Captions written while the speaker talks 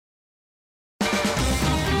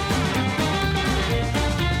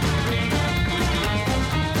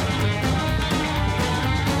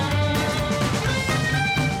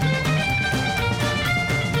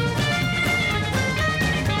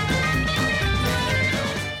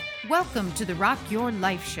Welcome to the Rock Your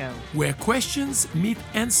Life Show, where questions meet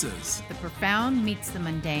answers, the profound meets the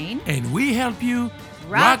mundane, and we help you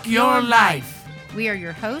rock your life. We are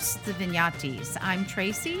your hosts, the Vignatis. I'm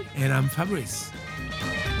Tracy. And I'm Fabrice.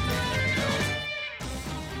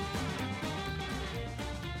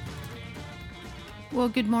 Well,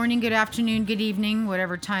 good morning, good afternoon, good evening,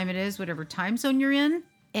 whatever time it is, whatever time zone you're in.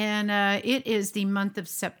 And it is the month of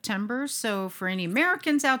September. So for any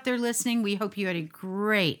Americans out there listening, we hope you had a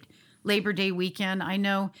great Labor Day weekend. I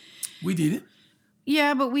know. We did it.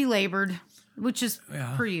 Yeah, but we labored, which is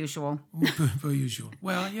per usual. Per usual.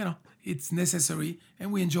 Well, you know, it's necessary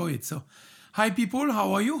and we enjoy it. So, hi people,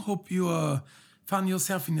 how are you? Hope you found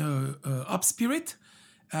yourself in a up spirit.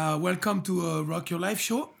 Welcome to Rock Your Life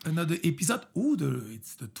Show, another episode.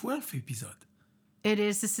 It's the 12th episode. It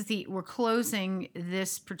is. We're closing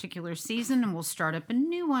this particular season and we'll start up a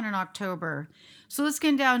new one in October. So let's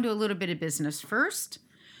get down to a little bit of business first.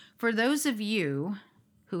 For those of you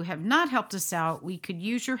who have not helped us out, we could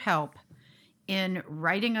use your help in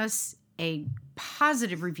writing us a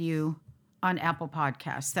positive review on Apple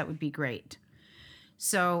Podcasts. That would be great.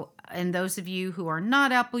 So, and those of you who are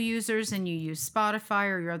not Apple users and you use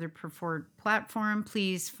Spotify or your other preferred platform,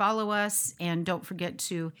 please follow us and don't forget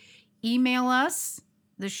to email us,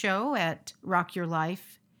 the show, at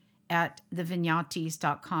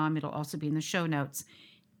rockyourlife@thevignatis.com. It'll also be in the show notes.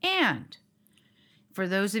 And for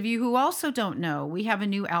those of you who also don't know, we have a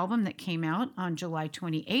new album that came out on July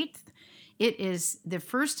 28th. It is the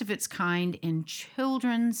first of its kind in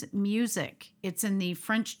children's music. It's in the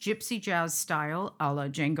French gypsy jazz style, a la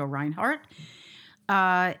Django Reinhardt.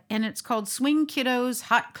 And it's called Swing Kiddos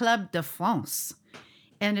Hot Club de France.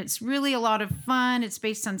 And it's really a lot of fun. It's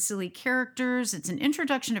based on silly characters. It's an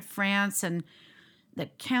introduction to France and the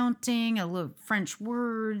counting, a little French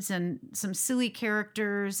words, and some silly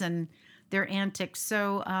characters and their antics.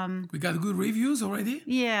 So we got good reviews already.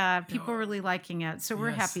 Yeah, people are really liking it. So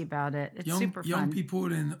we're happy about it. It's super fun. Young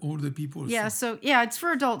people and older people. Yeah, so it's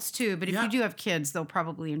for adults too. But if you do have kids, they'll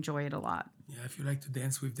probably enjoy it a lot. Yeah, if you like to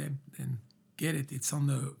dance with them, then get it. It's on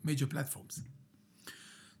the major platforms.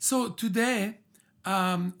 So today,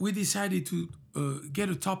 we decided to get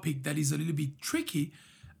a topic that is a little bit tricky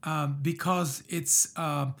because it's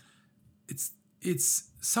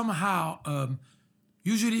somehow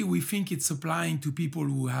usually we think it's applying to people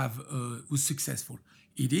who's successful.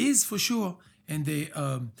 It is for sure, and they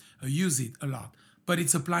use it a lot. But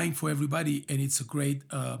it's applying for everybody, and it's a great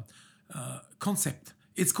concept.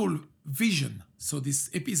 It's called vision. So this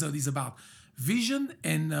episode is about vision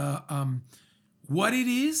and what it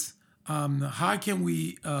is. How can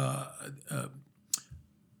we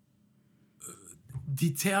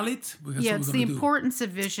detail it? It's the importance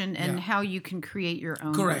of vision and how you can create your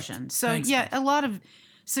own vision. So, Thanks, a lot of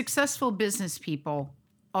successful business people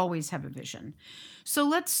always have a vision. So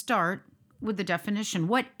let's start with the definition.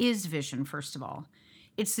 What is vision, first of all?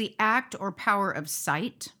 It's the act or power of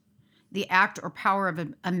sight, the act or power of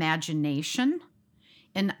imagination,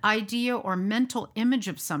 an idea or mental image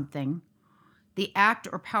of something, the act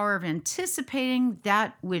or power of anticipating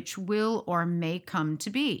that which will or may come to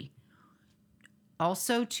be.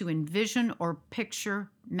 Also, to envision or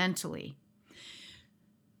picture mentally.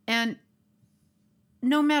 And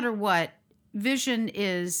no matter what, vision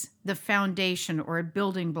is the foundation or a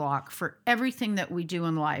building block for everything that we do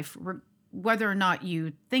in life, whether or not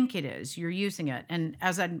you think it is, you're using it. And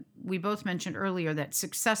as we both mentioned earlier, that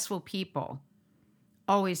successful people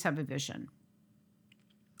always have a vision.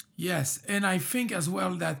 Yes, and I think as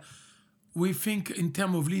well that we think in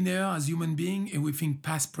terms of linear as human beings, and we think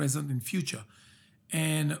past, present, and future.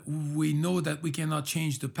 And we know that we cannot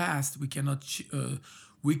change the past. We cannot.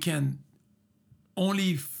 We can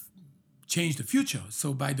only change the future.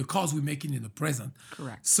 So by the cause we're making in the present.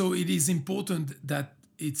 Correct. So it is important that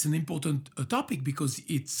it's an important topic because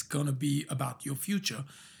it's gonna be about your future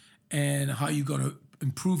and how you're gonna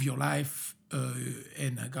improve your life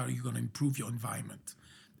and how you're gonna improve your environment.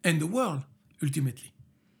 And the world, ultimately.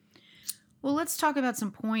 Well, let's talk about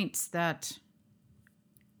some points that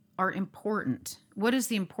are important. What is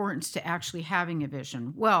the importance to actually having a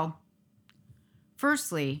vision? Well,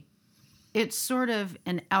 firstly, it's sort of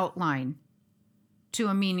an outline to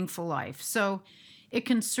a meaningful life. So it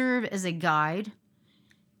can serve as a guide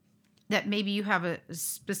that maybe you have a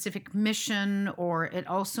specific mission, or it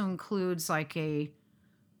also includes like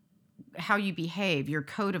how you behave, your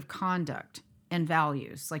code of conduct and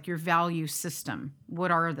values, like your value system.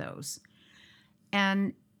 What are those?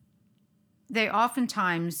 And they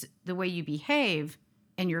oftentimes, the way you behave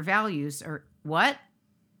and your values are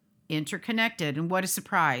interconnected. And what a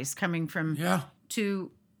surprise coming from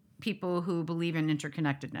two people who believe in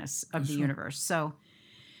interconnectedness of the universe. So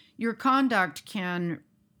your conduct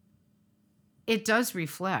it does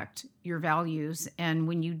reflect your values. And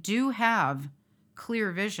when you do have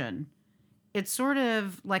clear vision, it's sort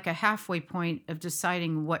of like a halfway point of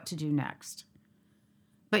deciding what to do next.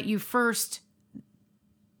 But the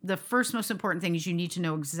first most important thing is you need to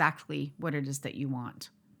know exactly what it is that you want.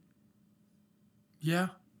 Yeah.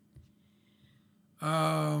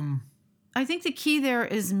 I think the key there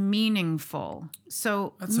is meaningful.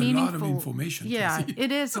 So That's a lot of information. Yeah, Tracy.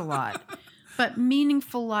 it is a lot. But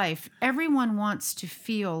meaningful life, everyone wants to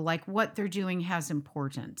feel like what they're doing has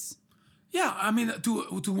importance. Yeah, I mean,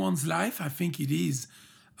 to one's life, I think it is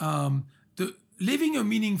living a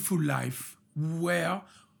meaningful life where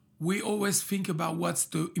we always think about what's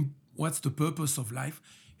the purpose of life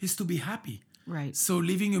is to be happy. Right. So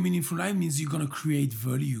living a meaningful life means you're going to create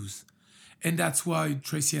values. And that's why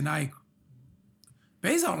Tracy and I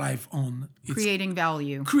base our life on Creating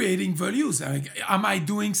value. Creating values. Like, am I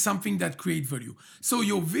doing something that creates value? So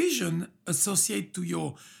your vision associated to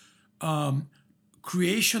your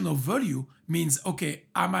creation of value means, okay,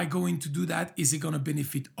 am I going to do that? Is it going to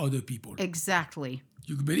benefit other people? Exactly.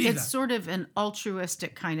 You can believe It's that. sort of an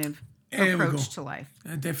altruistic kind of There we approach go. to life.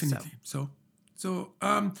 Definitely. So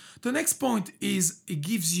the next point is it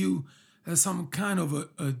gives you some kind of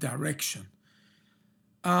a direction.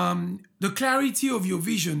 The clarity of your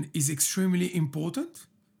vision is extremely important.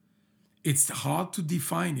 It's hard to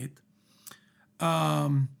define it.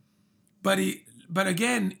 But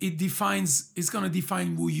again, it's going to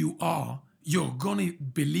define who you are. You're going to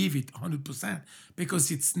believe it 100% because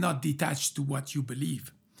it's not detached to what you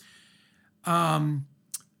believe.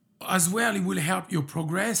 As well, it will help your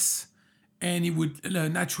progress and it would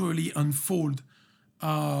naturally unfold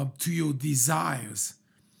to your desires.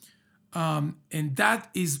 And that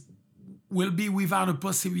will be without a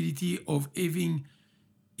possibility of even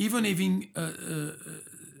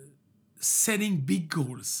setting big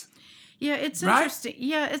goals. Yeah, it's Right? interesting.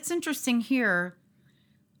 Yeah, it's interesting here.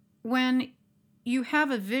 When you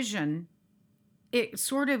have a vision, it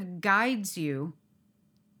sort of guides you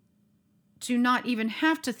to not even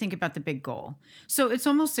have to think about the big goal. So it's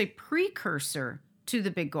almost a precursor to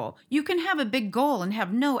the big goal. You can have a big goal and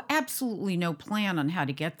have absolutely no plan on how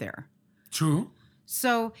to get there. True.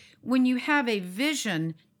 So when you have a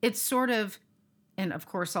vision, it's sort of, and of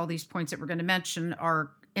course, all these points that we're going to mention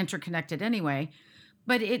are interconnected anyway,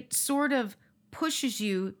 but it sort of pushes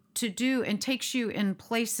you to do and takes you in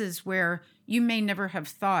places where you may never have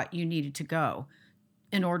thought you needed to go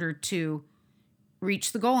in order to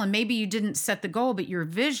reach the goal. And maybe you didn't set the goal, but your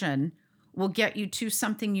vision will get you to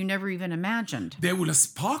something you never even imagined. They will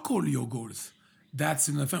sparkle your goals. That's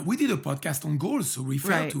enough. We did a podcast on goals, so refer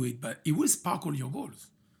Right. to it, but it will sparkle your goals.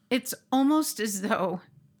 It's almost as though,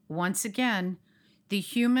 once again, the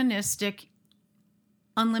humanistic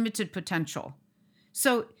unlimited potential.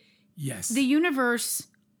 So Yes. the universe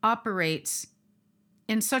operates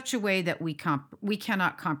in such a way that we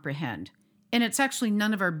cannot comprehend. And it's actually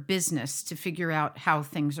none of our business to figure out how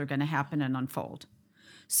things are going to happen and unfold.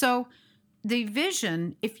 So the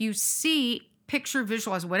vision, if you see, picture,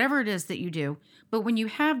 visualize, whatever it is that you do, but when you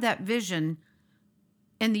have that vision,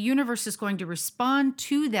 and the universe is going to respond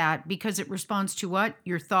to that because it responds to what?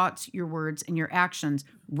 Your thoughts, your words, and your actions.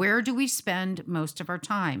 Where do we spend most of our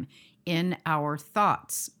time? In our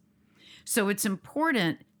thoughts. So it's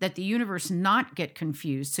important that the universe not get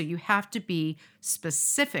confused. So you have to be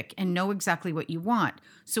specific and know exactly what you want.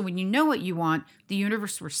 So when you know what you want, the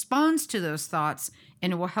universe responds to those thoughts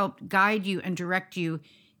and it will help guide you and direct you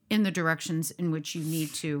in the directions in which you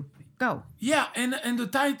need to go. Yeah, and the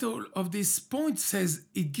title of this point says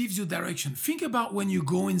it gives you direction. Think about when you're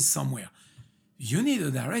going somewhere. You need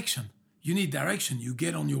a direction. You need direction. You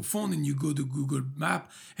get on your phone and you go to Google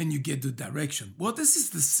Map and you get the direction. Well, this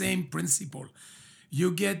is the same principle.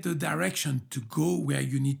 You get the direction to go where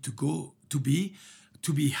you need to go to be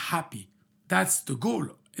happy. That's the goal,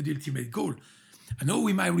 the ultimate goal. I know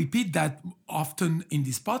we might repeat that often in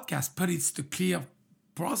this podcast, but it's the clear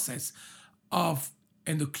process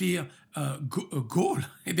and the clear goal.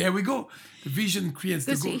 There we go. The vision creates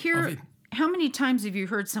the goal of it. How many times have you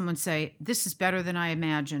heard someone say, this is better than I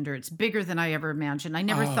imagined, or it's bigger than I ever imagined? I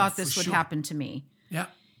never thought this would happen to me. Yeah.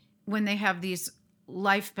 When they have these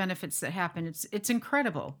life benefits that happen, it's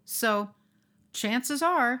incredible. So chances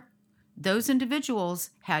are those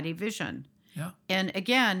individuals had a vision. Yeah. And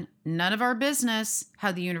again, none of our business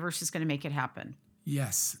how the universe is going to make it happen.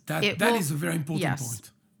 Yes, that is a very important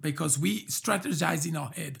point. Because we strategize in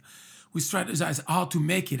our head. We strategize how to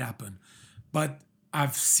make it happen. But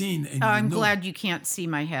I've seen, and I'm glad you can't see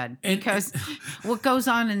my head, because what goes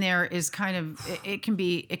on in there is kind of, it can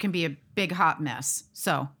be a big hot mess.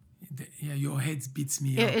 So yeah, your head beats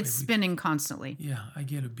me up. it's spinning constantly. Yeah, I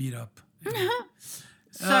get a beat up.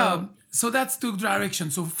 So So that's the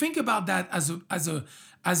direction. So think about that as a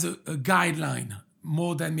guideline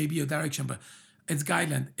more than maybe a direction, but it's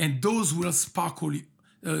guideline, and those will sparkle.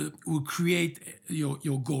 Will create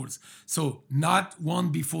your goals. So not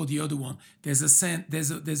one before the other one. There's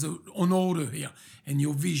an order here, and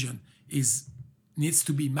your vision needs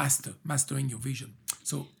to be mastering your vision.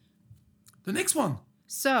 So the next one.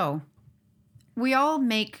 So we all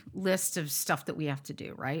make lists of stuff that we have to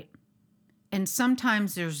do, right? And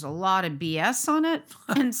sometimes there's a lot of BS on it,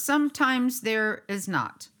 and sometimes there is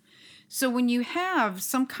not. So when you have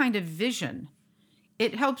some kind of vision,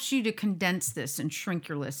 it helps you to condense this and shrink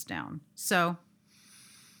your list down. So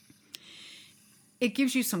it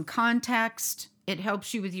gives you some context. It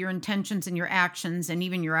helps you with your intentions and your actions and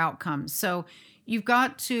even your outcomes. So you've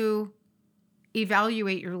got to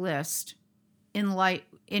evaluate your list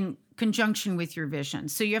in conjunction with your vision.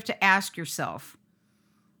 So you have to ask yourself,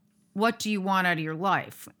 what do you want out of your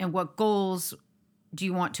life? And what goals do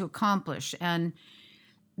you want to accomplish? And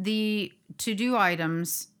the to-do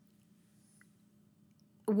items,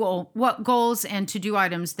 well, what goals and to-do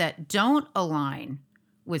items that don't align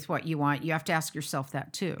with what you want, you have to ask yourself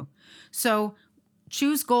that too. So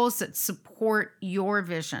choose goals that support your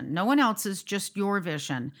vision. No one else's, just your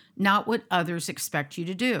vision, not what others expect you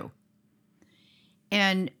to do.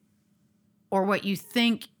 Or what you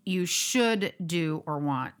think you should do or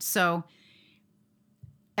want. So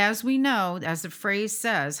as we know, as the phrase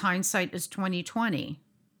says, hindsight is 20/20.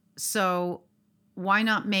 So why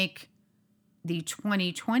not make the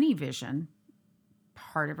 20/20 vision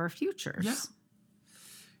part of our futures? Yeah.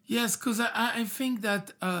 Yes, because I think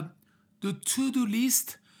that the to-do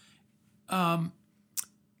list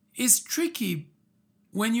is tricky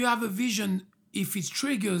when you have a vision. If it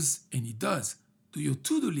triggers, and it does, to your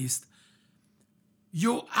to-do list,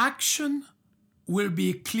 your action will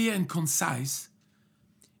be clear and concise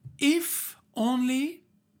if only,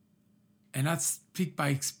 and I speak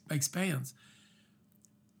by experience,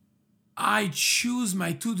 I choose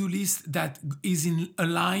my to-do list that is in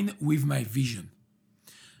line with my vision.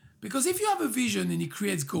 Because if you have a vision and it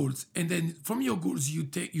creates goals, and then from your goals you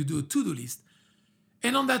do a to-do list,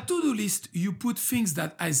 and on that to-do list you put things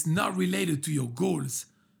that is not related to your goals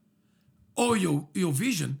or your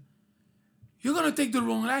vision, you're going to take the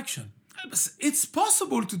wrong action. It's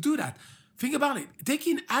possible to do that. Think about it.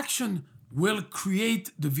 Taking action will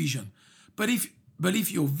create the vision. But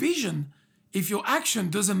if your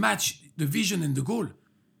action doesn't match the vision and the goal,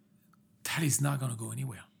 that is not going to go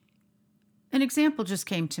anywhere. An example just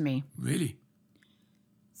came to me. Really?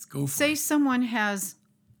 Let's go for Say it. someone has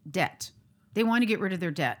debt. They want to get rid of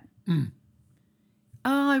their debt. Oh,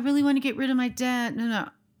 I really want to get rid of my debt. No.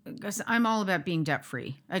 Because I'm all about being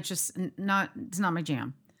debt-free. It's not my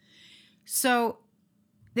jam. So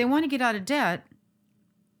they want to get out of debt,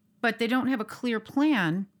 but they don't have a clear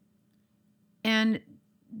plan, and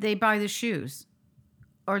they buy the shoes,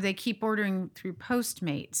 or they keep ordering through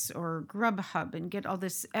Postmates or Grubhub and get all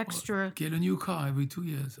this extra. Get a new car every 2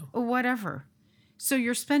 years. Or whatever. So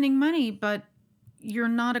you're spending money, but you're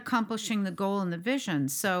not accomplishing the goal and the vision.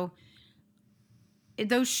 So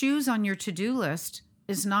those shoes on your to-do list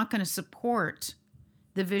is not going to support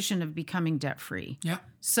the vision of becoming debt-free. Yeah.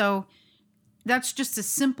 So that's just a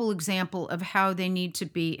simple example of how they need to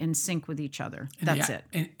be in sync with each other. That's it.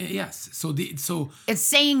 And yes. So it's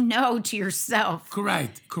saying no to yourself.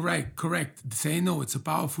 Correct. Say no. It's a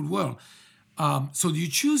powerful word. So you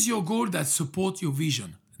choose your goal that supports your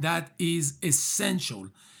vision. That is essential.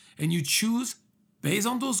 And you choose, based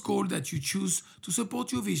on those goals that you choose to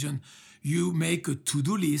support your vision, you make a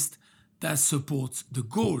to-do list that supports the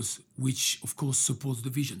goals, which of course supports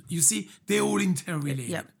the vision. You see, they're all interrelated.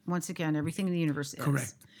 Yep. Once again, everything in the universe is.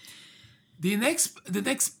 Correct. The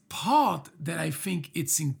next part that I think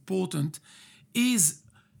it's important is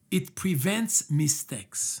it prevents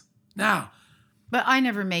mistakes. Now, but I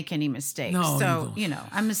never make any mistakes. No, so, you don't.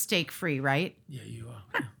 I'm mistake-free, right? Yeah, you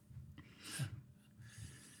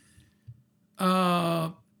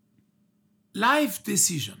are. Life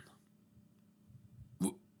decision.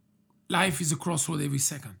 Life is a crossroad every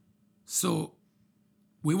second. So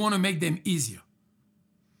we want to make them easier.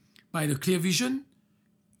 By the clear vision,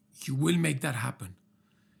 you will make that happen.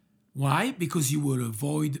 Why? Because you will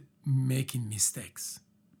avoid making mistakes.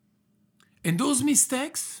 And those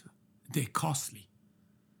mistakes, they're costly.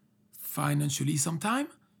 Financially sometimes,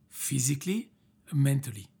 physically,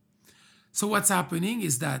 mentally. So what's happening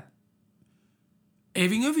is that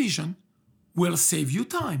Having a vision will save you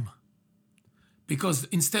time because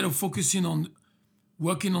instead of focusing on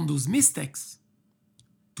working on those mistakes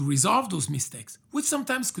to resolve those mistakes, which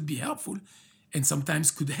sometimes could be helpful and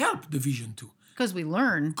sometimes could help the vision too, Because we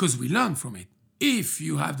learn. because we learn from it. If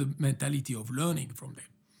you have the mentality of learning from them,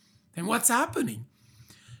 then what's happening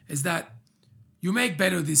is that you make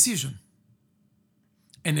better decisions.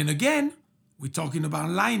 And then again, we're talking about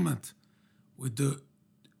alignment with the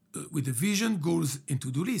vision, goals, and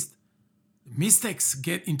to-do list. Mistakes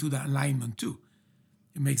get into that alignment too.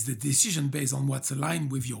 It makes the decision based on what's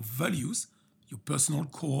aligned with your values, your personal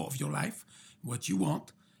core of your life, what you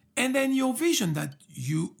want, and then your vision that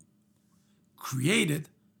you created.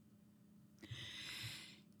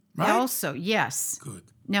 Right? Also, yes. Good.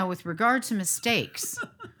 Now, with regard to mistakes,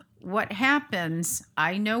 what happens,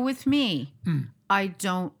 I know with me, I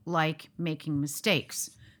don't like making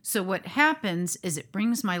mistakes. So what happens is it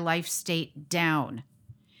brings my life state down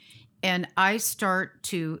and I start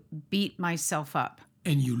to beat myself up.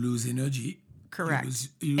 And you lose energy. Correct.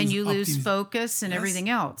 You lose optimism. focus and Yes. everything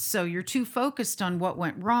else. So you're too focused on what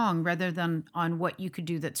went wrong rather than on what you could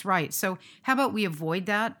do that's right. So how about we avoid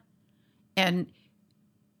that and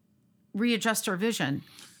readjust our vision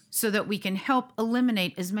so that we can help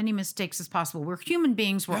eliminate as many mistakes as possible. We're human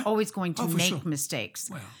beings. We're Yeah. always going to Oh, for make sure. mistakes.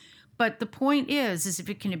 Well, But the point is if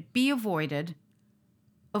it can be avoided,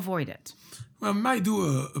 avoid it. well, I might do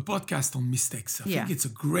a podcast on mistakes. I Yeah. think it's a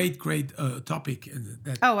great topic.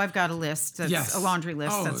 That Oh, I've got a list. That's Yes. a laundry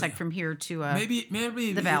list. Oh, that's like yeah. from here to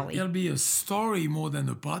maybe the valley. It'll be a story more than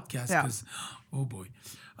a podcast. Yeah. 'Cause, oh boy,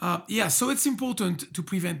 so it's important to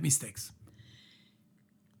prevent mistakes.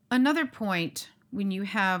 Another point when you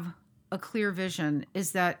have a clear vision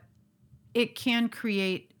is that it can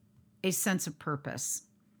create a sense of purpose.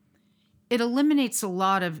 It eliminates a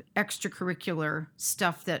lot of extracurricular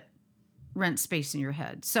stuff that rents space in your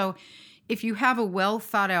head. So if you have a well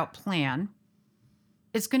thought out plan,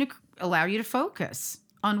 it's going to allow you to focus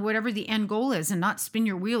on whatever the end goal is and not spin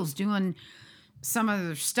your wheels doing some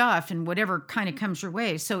other stuff and whatever kind of comes your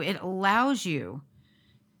way. So it allows you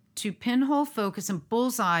to pinhole focus and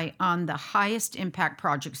bullseye on the highest impact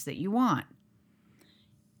projects that you want.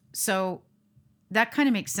 So that kind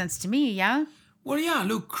of makes sense to me, yeah? Well, yeah,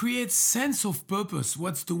 look, create sense of purpose.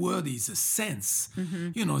 What's the word is? A sense.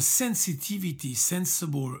 Sensitivity,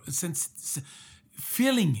 sensible,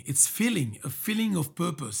 feeling. It's feeling, a feeling of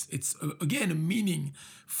purpose. It's, again, a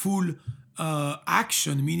meaningful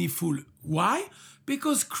action, meaningful. Why?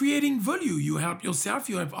 Because creating value, you help yourself,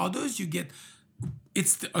 you help others, you get...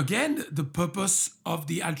 It's, again, the purpose of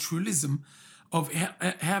the altruism of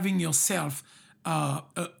having yourself a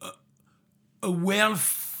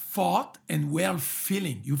well-thought and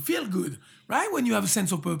well-feeling. You feel good, right? When you have a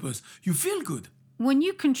sense of purpose, you feel good. When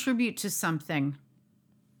you contribute to something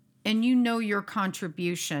and you know your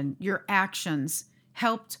contribution, your actions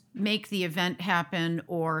helped make the event happen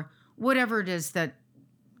or whatever it is that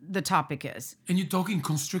the topic is. And you're talking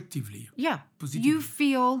constructively. Yeah. Positively. You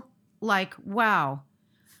feel like, wow,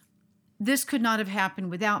 this could not have happened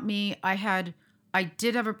without me. I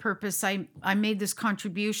did have a purpose. I made this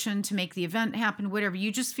contribution to make the event happen, whatever.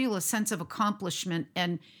 You just feel a sense of accomplishment.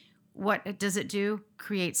 And what does it do?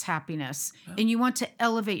 Creates happiness. Yeah. And you want to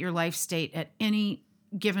elevate your life state at any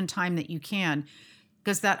given time that you can,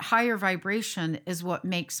 because that higher vibration is what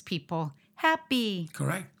makes people happy.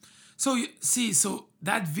 Correct. So you see,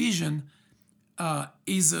 that vision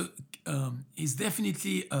is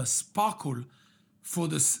definitely a sparkle for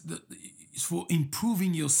for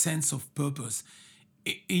improving your sense of purpose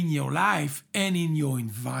in your life and in your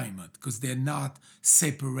environment, because they're not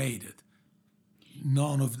separated.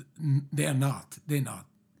 They're not.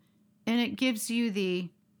 And it gives you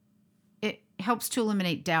it helps to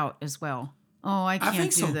eliminate doubt as well. Oh, I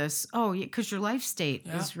can't do this. Oh, yeah, because your life state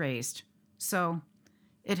is raised. So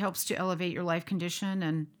it helps to elevate your life condition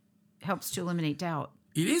and helps to eliminate doubt.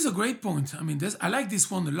 It is a great point. I mean, I like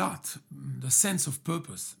this one a lot, the sense of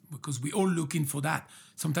purpose, because we're all looking for that.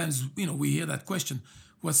 Sometimes, we hear that question,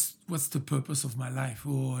 what's the purpose of my life?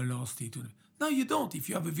 Oh, I lost it. No, you don't. If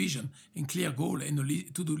you have a vision and clear goal and a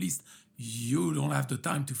to-do list, you don't have the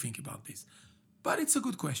time to think about this. But it's a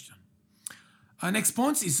good question. Our next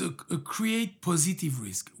point is a create positive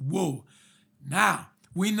risk. Whoa. Now,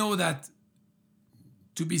 we know that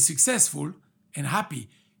to be successful and happy,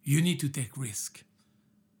 you need to take risk.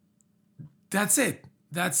 That's it.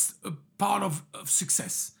 That's a part of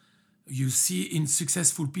success. You see in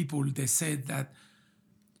successful people, they say that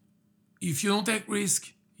if you don't take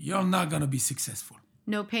risk, you're not going to be successful.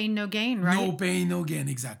 No pain, no gain, right? No pain, no gain,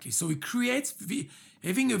 exactly. So it creates,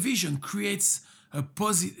 having a vision creates a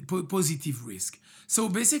positive risk. So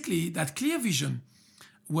basically, that clear vision,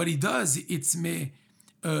 what it does, it may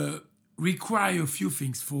require a few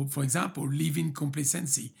things. For example, leaving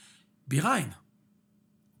complacency behind.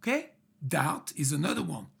 Okay? Doubt is another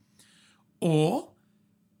one. Or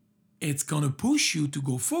it's going to push you to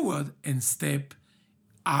go forward and step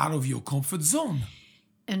out of your comfort zone.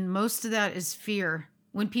 And most of that is fear.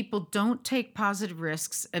 When people don't take positive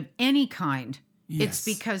risks of any kind, it's Yes.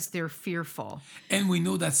 because they're fearful. And we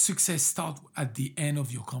know that success starts at the end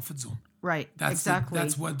of your comfort zone. Right. That's exactly.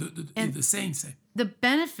 That's what the saying say. The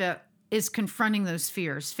benefit is confronting those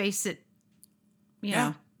fears. Face it. You Yeah.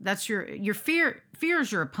 know, that's your fear. Fear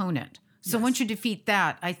is your opponent. So Yes. once you defeat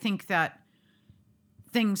that, I think that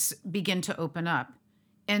things begin to open up.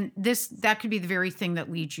 And that could be the very thing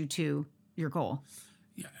that leads you to your goal.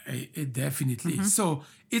 Yeah, it definitely. Mm-hmm. So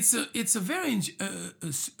it's a very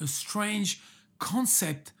a strange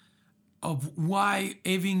concept of why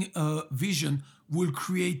having a vision will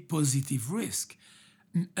create positive risk.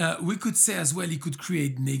 We could say as well it could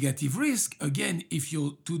create negative risk. Again, if your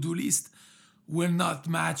to-do list will not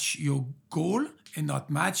match your goal and not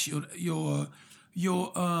match your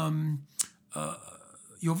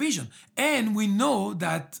vision. And we know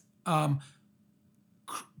that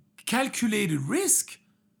calculated risk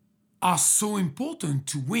are so important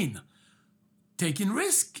to win. Taking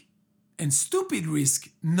risk and stupid risk,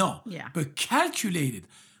 no. Yeah. But calculated,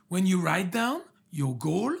 when you write down your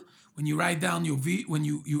goal, when you write down when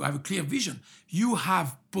you have a clear vision, you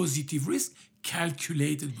have positive risk,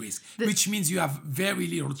 calculated risk, which means you have very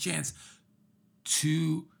little chance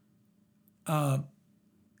to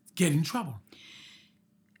get in trouble.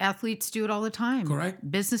 Athletes do it all the time. Correct.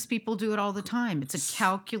 Business people do it all the time. It's a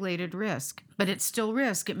calculated risk, but it's still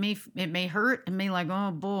risk. It may hurt. It may like,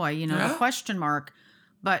 oh boy, the Yeah. question mark,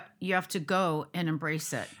 but you have to go and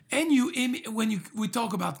embrace it. And we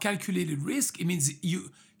talk about calculated risk, it means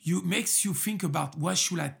you makes you think about what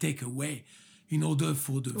should I take away in order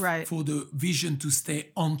for the vision to stay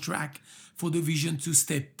on track, for the vision to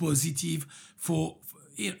stay positive,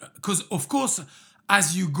 because of course,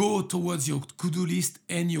 as you go towards your to-do list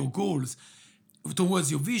and your goals, towards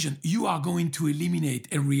your vision, you are going to eliminate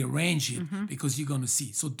and rearrange it because you're going to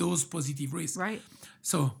see. So those positive risks. Right.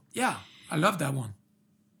 So yeah, I love that one.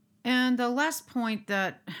 And the last point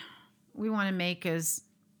that we want to make is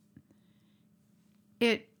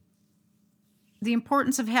the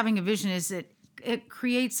importance of having a vision is it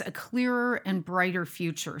creates a clearer and brighter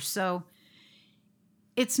future. So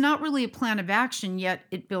it's not really a plan of action, yet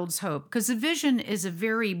it builds hope, because a vision is a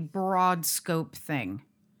very broad scope thing.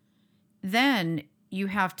 Then you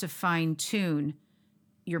have to fine tune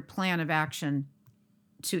your plan of action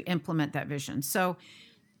to implement that vision. So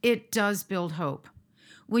it does build hope.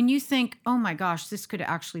 When you think, oh my gosh, this could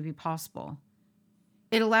actually be possible,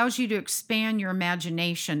 it allows you to expand your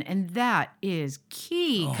imagination. And that is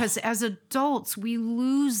key, because as adults, we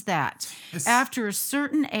lose that. Yes. After a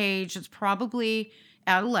certain age, it's probably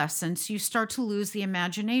adolescence, you start to lose the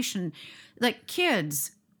imagination. Like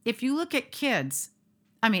kids, if you look at kids,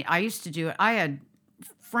 I mean, I used to do it. I had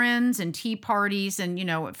friends and tea parties and,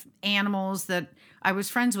 animals that I was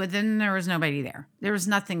friends with, and there was nobody there. There was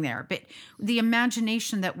nothing there. But the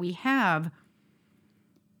imagination that we have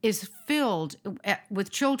is filled with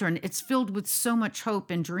children. It's filled with so much hope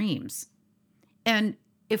and dreams. And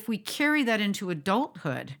if we carry that into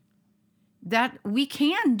adulthood, that we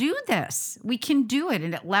can do this. We can do it.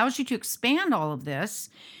 And it allows you to expand all of this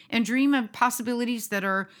and dream of possibilities that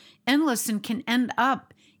are endless and can end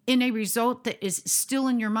up in a result that is still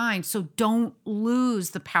in your mind. So don't lose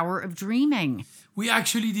the power of dreaming. We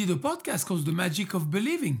actually did a podcast called The Magic of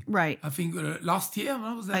Believing. Right. I think last year,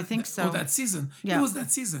 was that? I think so. Or that season. Yeah. It was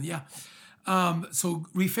that season, yeah. So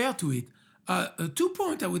refer to it. 2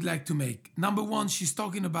 points I would like to make. Number one, she's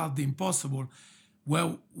talking about the impossible.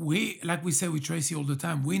 Well, like we say with Tracy all the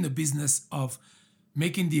time, we're in the business of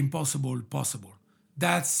making the impossible possible.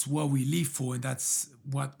 That's what we live for, and that's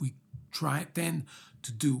what we tend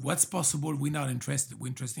to do. What's possible, we're not interested. We're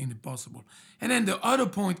interested in the possible. And then the other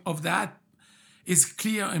point of that is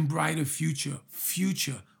clear and brighter future,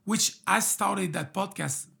 which I started that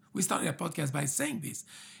podcast. We started that podcast by saying this.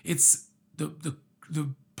 It's the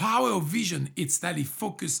power of vision. It's that it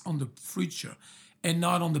focuses on the future and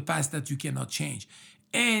not on the past that you cannot change.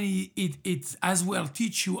 And it as well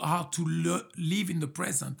teach you how to live in the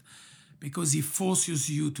present, because it forces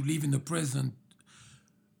you to live in the present.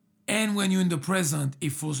 And when you're in the present,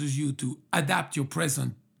 it forces you to adapt your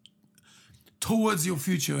present towards your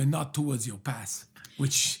future and not towards your past,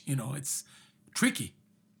 which, it's tricky.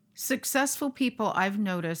 Successful people, I've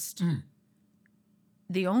noticed,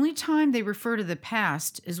 the only time they refer to the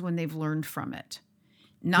past is when they've learned from it.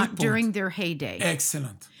 not point. during their heyday.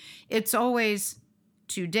 Excellent. It's always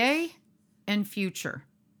today and future.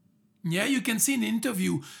 Yeah, you can see an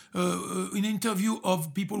interview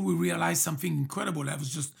of people who realize something incredible. I was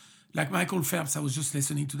just like Michael Phelps. I was just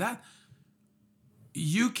listening to that.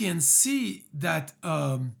 You can see that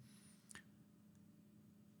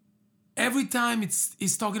every time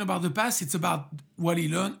he's talking about the past, it's about what he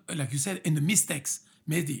learned, like you said, and the mistakes.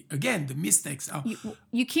 Maybe again, the mistakes are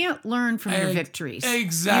You can't learn from your victories.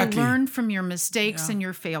 exactly. You learn from your mistakes and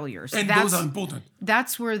your failures. And those are important.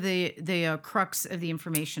 That's where the crux of the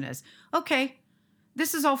information is. Okay,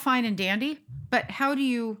 this is all fine and dandy, but how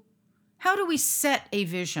do we set a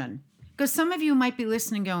vision? Because some of you might be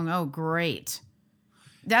listening going, oh, great.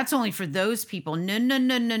 That's only for those people. No, no,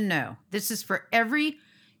 no, no, no. This is for every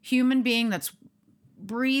human being that's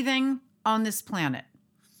breathing on this planet.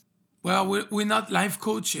 Well, we're not life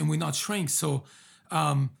coach and we're not shrink. So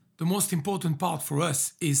the most important part for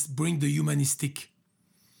us is bring the humanistic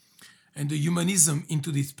and the humanism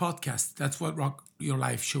into this podcast. That's what Rock Your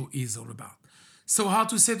Life show is all about. So how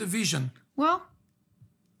to set a vision? Well,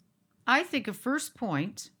 I think a first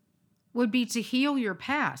point would be to heal your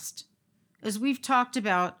past. As we've talked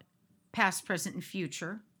about past, present, and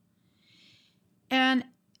future. And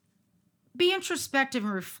be introspective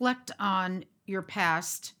and reflect on your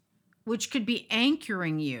past, which could be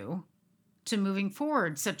anchoring you to moving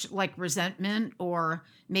forward, such like resentment, or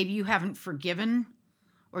maybe you haven't forgiven,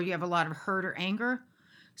 or you have a lot of hurt or anger.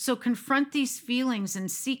 So confront these feelings and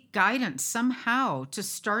seek guidance somehow to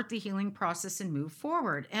start the healing process and move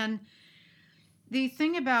forward. And the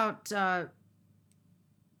thing about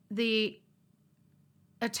the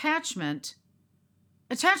attachment,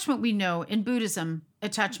 we know in Buddhism,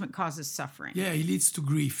 attachment causes suffering. Yeah, it leads to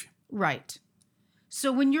grief. Right.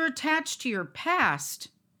 So when you're attached to your past,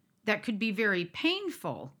 that could be very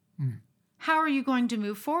painful. How are you going to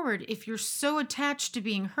move forward if you're so attached to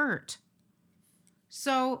being hurt?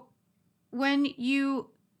 So when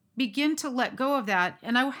you begin to let go of that,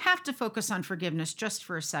 and I have to focus on forgiveness just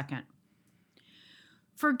for a second.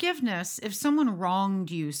 Forgiveness, if someone wronged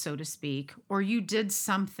you, so to speak, or you did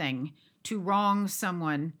something to wrong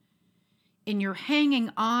someone, and you're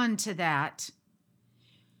hanging on to that,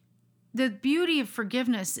 the beauty of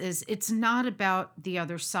forgiveness is it's not about the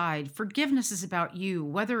other side. Forgiveness is about you,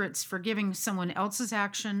 whether it's forgiving someone else's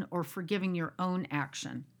action or forgiving your own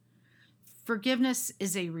action. Forgiveness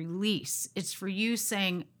is a release. It's for you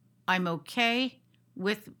saying, I'm okay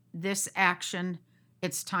with this action.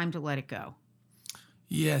 It's time to let it go.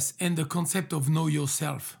 Yes, and the concept of know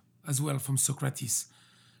yourself as well from Socrates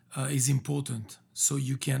is important so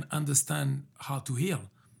you can understand how to heal.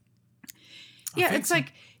 Yeah, it's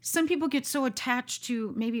like some people get so attached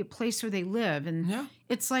to maybe a place where they live. And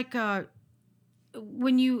it's like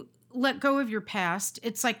when you let go of your past,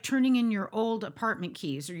 it's like turning in your old apartment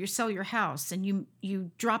keys, or you sell your house and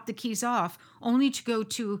you drop the keys off only to go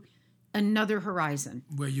to another horizon.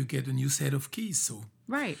 Where you get a new set of keys. So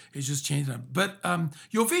right. It just changed them. But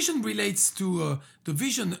your vision relates to, the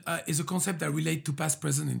vision is a concept that relates to past,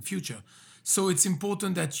 present, and future. So it's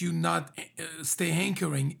important that you not stay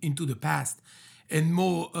hankering into the past and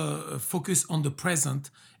more focus on the present.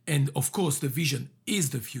 And of course, the vision is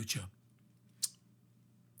the future.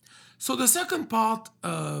 So the second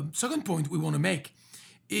point we want to make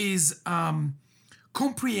is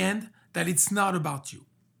comprehend that it's not about you.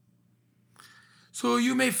 So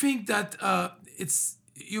you may think that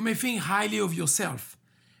you may think highly of yourself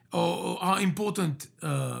or how important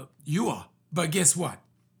you are, but guess what?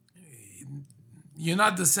 You're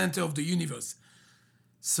not the center of the universe.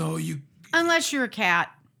 So unless you're a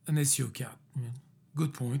cat. Unless you're a cat. Yeah.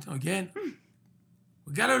 Good point. Again,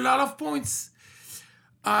 we got a lot of points.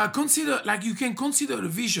 You can consider the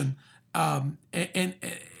vision and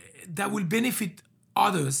that will benefit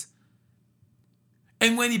others.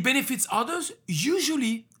 And when it benefits others,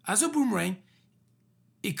 usually, as a boomerang,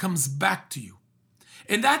 it comes back to you.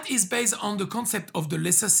 And that is based on the concept of the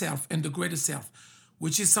lesser self and the greater self,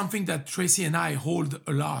 which is something that Tracy and I hold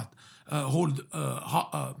a lot,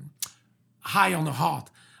 high on our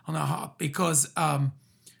heart, because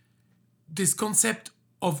this concept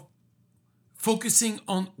of focusing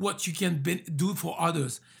on what you can do for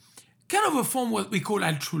others, kind of a form what we call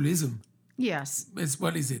altruism. Yes.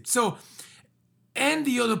 What is it? So, and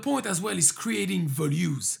the other point as well is creating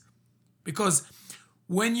values, because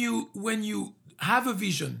when you have a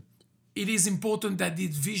vision, it is important that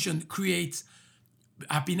this vision creates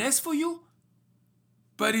happiness for you,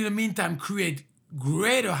 but in the meantime create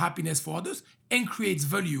greater happiness for others and creates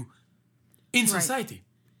value in society.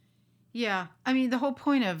 Yeah. I mean, the whole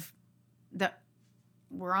point of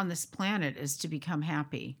we're on this planet is to become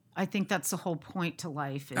happy. I think that's the whole point to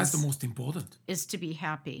life That's the most important. is to be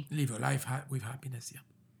happy. Live a life with happiness, yeah.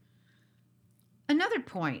 Another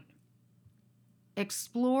point,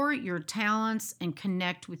 explore your talents and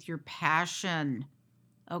connect with your passion.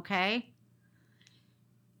 Okay?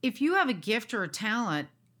 If you have a gift or a talent,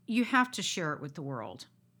 you have to share it with the world.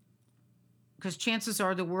 Because chances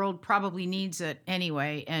are the world probably needs it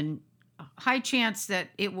anyway, and a high chance that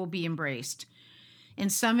it will be embraced.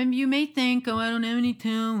 And some of you may think, oh, I don't have any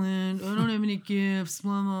talent, I don't have any gifts,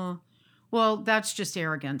 blah, blah. Well, that's just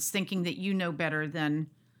arrogance, thinking that you know better than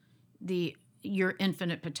your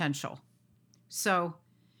infinite potential. So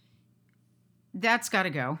that's got to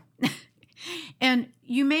go. And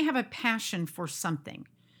you may have a passion for something,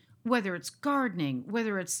 whether it's gardening,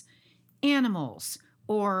 whether it's animals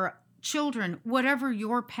or children, whatever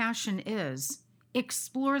your passion is,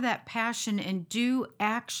 explore that passion and do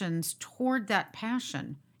actions toward that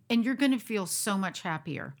passion. And you're going to feel so much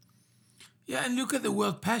happier. Yeah, and look at the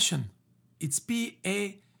word passion. It's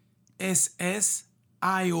Passion.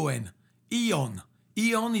 Eon.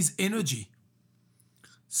 Eon is energy.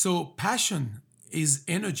 So passion is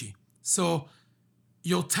energy. So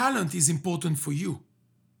your talent is important for you.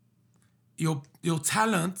 Your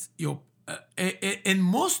talent, and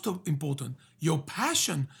most important, your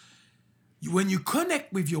passion. When you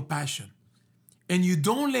connect with your passion and you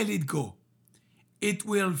don't let it go, it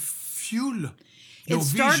will fuel your vision. It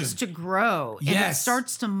starts to grow and it Yes.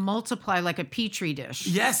 starts to multiply like a petri dish.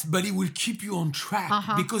 Yes, but it will keep you on track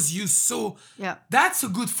because you so. Yeah. That's a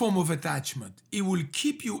good form of attachment. It will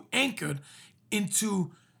keep you anchored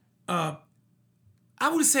into. I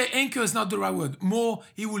would say anchor is not the right word. More,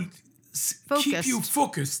 it will keep you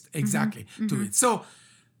focused exactly to it. So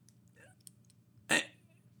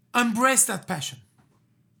embrace that passion.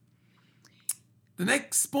 The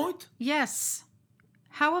next point. Yes.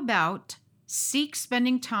 How about seek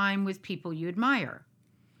spending time with people you admire?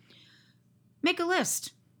 Make a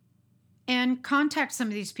list and contact some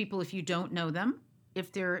of these people if you don't know them,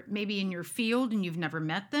 if they're maybe in your field and you've never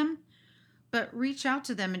met them, but reach out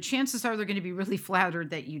to them and chances are they're going to be really flattered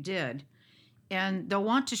that you did and they'll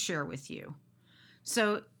want to share with you.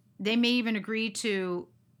 So they may even agree to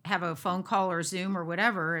have a phone call or Zoom or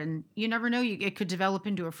whatever, and you never know, it could develop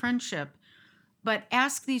into a friendship. But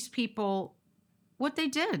ask these people what they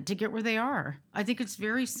did to get where they are. I think it's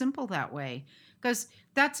very simple that way because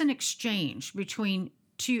that's an exchange between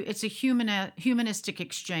two. It's a humanistic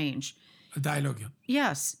exchange. A dialogue.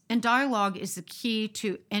 Yes, and dialogue is the key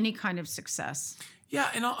to any kind of success. Yeah,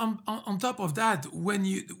 and on top of that,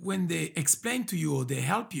 when they explain to you or they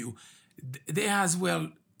help you, they as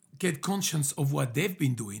well get conscious of what they've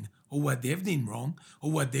been doing or what they've done wrong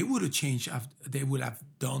or what they would have changed, they would have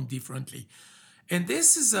done differently. And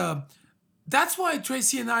this is that's why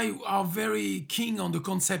Tracy and I are very keen on the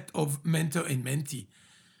concept of mentor and mentee,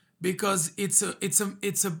 because it's a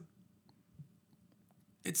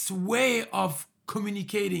way of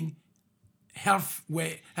communicating,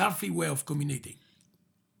 healthy way of communicating.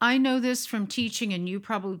 I know this from teaching, and you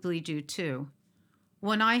probably do too.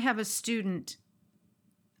 When I have a student,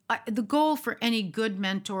 the goal for any good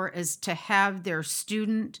mentor is to have their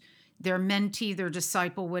student, their mentee, their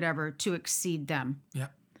disciple, whatever, to exceed them. Yeah.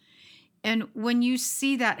 And when you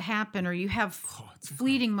see that happen, or you have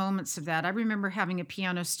fleeting moments of that, I remember having a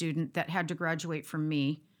piano student that had to graduate from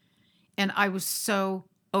me, and I was so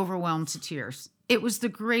overwhelmed to tears. It was the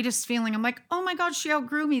greatest feeling. I'm like, oh my God, she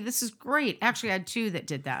outgrew me. This is great. Actually, I had two that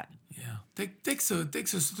did that. Yeah, takes a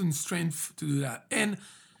certain strength to do that. And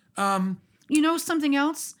you know something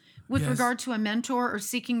else with Yes. regard to a mentor or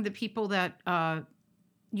seeking the people that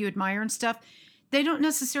you admire and stuff? They don't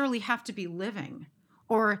necessarily have to be living,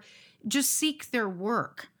 or just seek their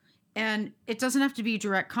work. And it doesn't have to be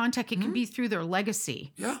direct contact. It can be through their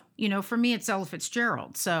legacy. yeah, You know, for me, it's Ella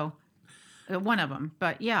Fitzgerald. So one of them.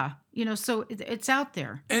 But yeah, you know, so it's out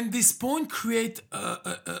there. and this point create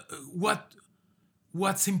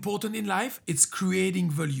what's important in life. It's creating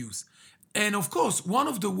values, and of course, one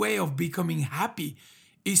of the way of becoming happy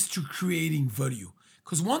is to creating value.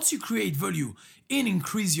 Because once you create value, it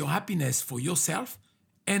increase your happiness for yourself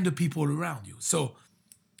and the people around you. So,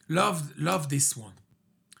 love this one.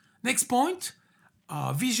 Next point: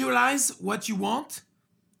 visualize what you want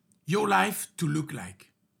your life to look like.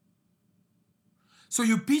 So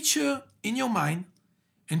you picture in your mind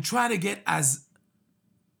and try to get as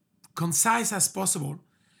concise as possible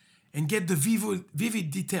and get the vivid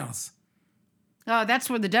details. That's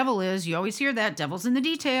where the devil is. You always hear that. Devil's in the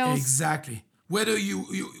details. Exactly. Whether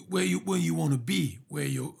where you want to be, where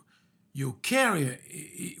your career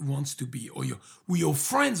wants to be, or who your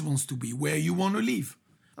friends wants to be, where you want to live.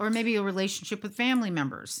 Or maybe a relationship with family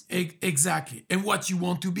members. Exactly. And what you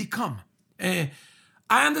want to become. I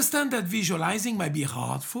understand that visualizing might be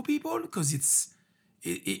hard for people because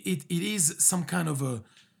it is some kind of a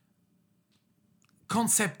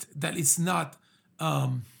concept that is not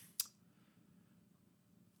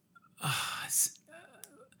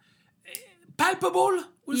palpable.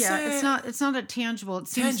 We'll say. It's not a tangible. It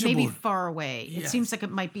seems Tangible. maybe far away. It Yes. seems like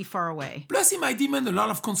it might be far away. Plus, it might demand a lot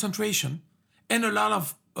of concentration and a lot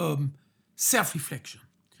of self-reflection.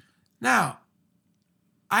 Now,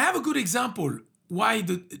 I have a good example why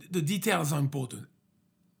the details are important.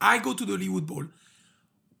 I go to the Hollywood Bowl.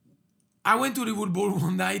 I went to the Hollywood Bowl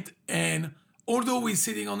one night, and although we're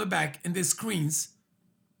sitting on the back and there's screens,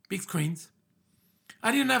 big screens,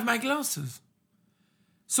 I didn't have my glasses.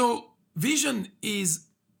 So vision is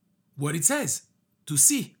what it says, to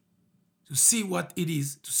see what it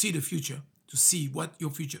is, to see the future, to see what your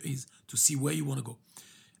future is, to see where you want to go.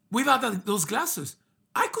 Without those glasses,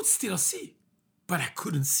 I could still see, but I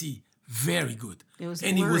couldn't see very good. It was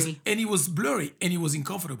and blurry. It was blurry, and it was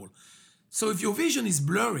uncomfortable. So if your vision is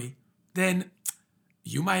blurry, then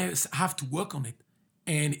you might have to work on it,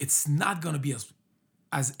 and it's not going to be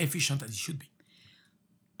as efficient as it should be.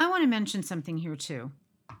 I want to mention something here too.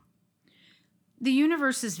 The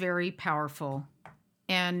universe is very powerful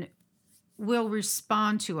and will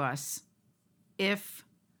respond to us if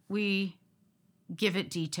we give it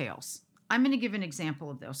details. I'm going to give an example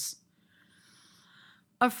of this.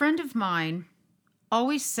 A friend of mine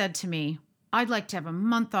always said to me, I'd like to have a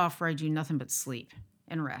month off where I do nothing but sleep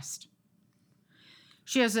and rest.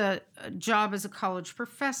 She has a job as a college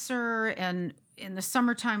professor, and in the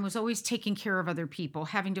summertime was always taking care of other people,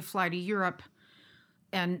 having to fly to Europe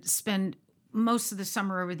and spend most of the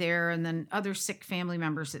summer over there, and then other sick family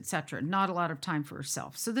members, etc. Not a lot of time for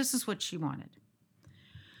herself. So this is what she wanted.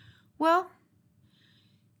 Well,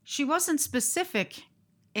 she wasn't specific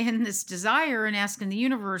in this desire and asking the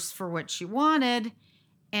universe for what she wanted,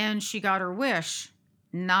 and she got her wish,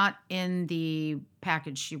 not in the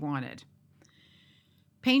package she wanted.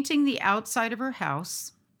 Painting the outside of her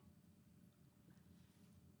house,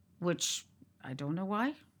 which I don't know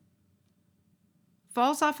why,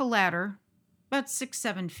 falls off a ladder about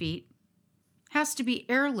 6-7 feet, has to be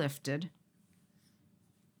airlifted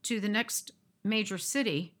to the next major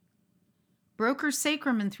city, broke her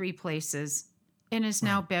sacrum in 3 places, and is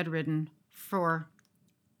now bedridden for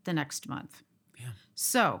the next month. Yeah.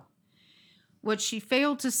 So, what she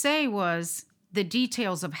failed to say was the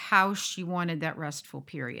details of how she wanted that restful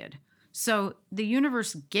period. So, the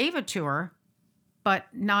universe gave it to her, but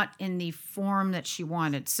not in the form that she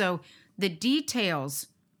wanted. So, the details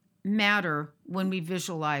matter when we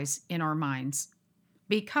visualize in our minds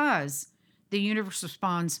because the universe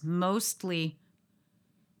responds mostly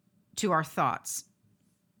to our thoughts.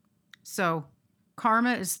 So,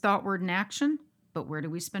 karma is thought, word, and action, but where do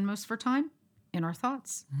we spend most of our time? In our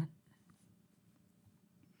thoughts. Mm-hmm.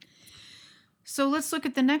 So let's look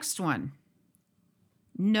at the next one.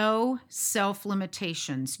 No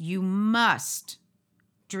self-limitations. You must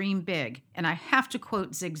dream big. And I have to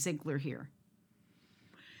quote Zig Ziglar here.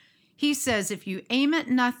 He says, if you aim at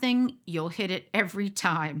nothing, you'll hit it every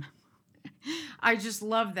time. I just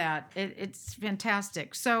love that. It's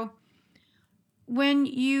fantastic. So when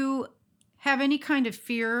you have any kind of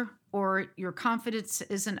fear or your confidence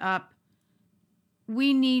isn't up,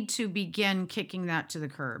 we need to begin kicking that to the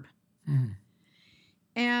curb. Mm-hmm.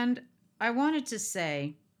 And I wanted to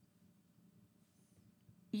say,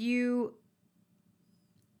 it's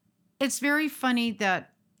very funny that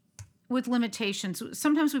with limitations,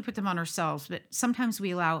 sometimes we put them on ourselves, but sometimes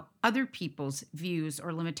we allow other people's views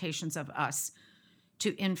or limitations of us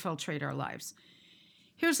to infiltrate our lives.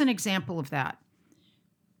 Here's an example of that.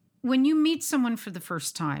 When you meet someone for the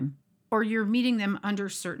first time, or you're meeting them under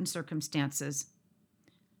certain circumstances,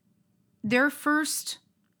 their first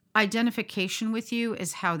identification with you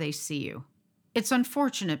is how they see you. It's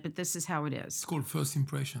unfortunate, but this is how it is. It's called first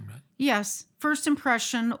impression, right? Yes, first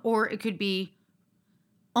impression, or it could be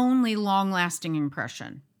only long-lasting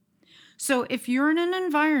impression. So if you're in an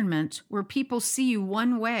environment where people see you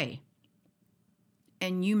one way,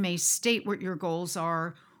 and you may state what your goals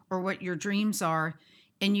are or what your dreams are,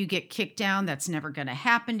 and you get kicked down, that's never going to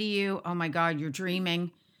happen to you. Oh my God, you're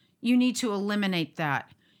dreaming. You need to eliminate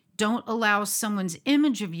that. Don't allow someone's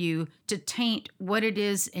image of you to taint what it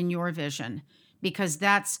is in your vision, because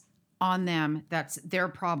that's on them. That's their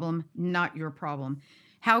problem, not your problem.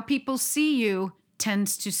 How people see you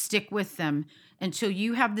tends to stick with them until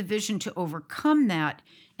you have the vision to overcome that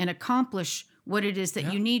and accomplish what it is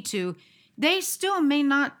that you need to. They still may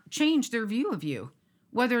not change their view of you.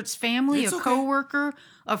 whether it's family, It's a okay. coworker,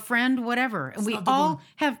 a friend, whatever. And we not the all one.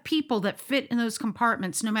 have people that fit in those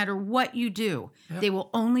compartments no matter what you do. Yeah. They will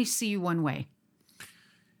only see you one way.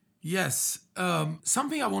 Yes.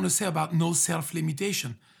 Something I want to say about no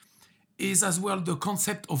self-limitation is as well the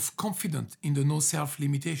concept of confidence in the no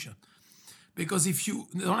self-limitation. Because if you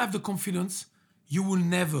don't have the confidence, you will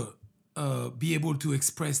never be able to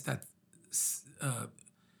express that.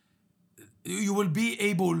 You will be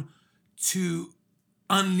able to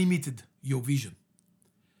unlimited your vision.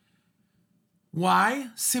 Why?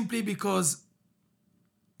 Simply because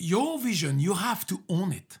your vision, you have to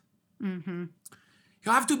own it.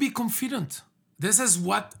 You have to be confident. This is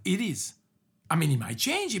what it is. I mean, it might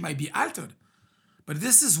change, it might be altered, but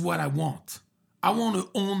this is what I want. I want to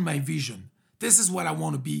own my vision. This is what I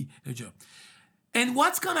want to be in a job. And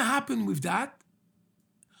what's going to happen with that?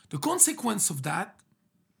 The consequence of that,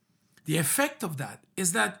 the effect of that,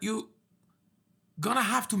 is that you're going to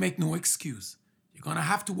have to make no excuse. You're going to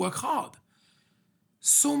have to work hard.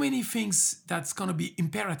 So many things that's going to be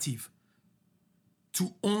imperative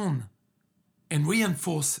to own and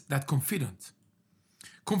reinforce that confidence.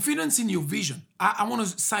 Confidence in your vision. I want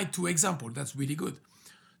to cite two examples. That's really good.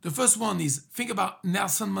 The first one is, think about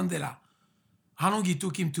Nelson Mandela. How long it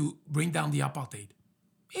took him to bring down the apartheid.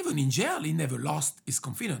 Even in jail, he never lost his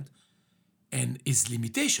confidence and his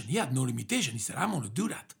limitation. He had no limitation. He said, I'm going to do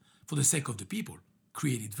that for the sake of the people,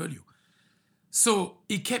 created value. So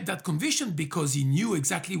he kept that conviction because he knew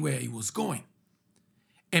exactly where he was going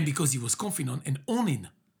and because he was confident and owning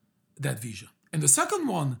that vision. And the second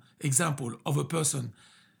one example of a person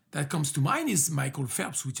that comes to mind is Michael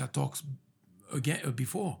Phelps, which I talked again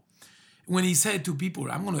before. When he said to people,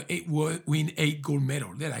 I'm going to win 8 gold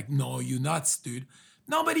medals, they're like, no, you're nuts, dude.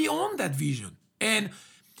 Nobody owned that vision. And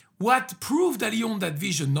what proved that he owned that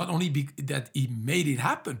vision, not only that he made it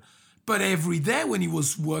happen, but every day when he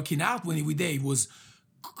was working out, every day he was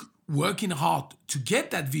working hard to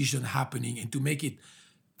get that vision happening and to make it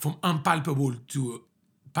from unpalpable to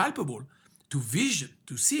palpable, to vision,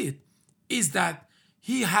 to see it, is that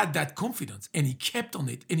he had that confidence and he kept on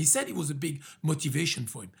it. And he said it was a big motivation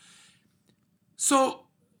for him. So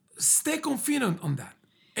stay confident on that.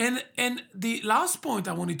 And the last point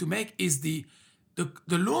I wanted to make is the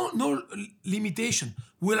no limitation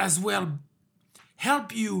will as well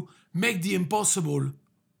help you make the impossible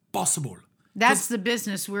possible. That's the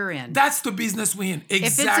business we're in. That's the business we're in. Exactly.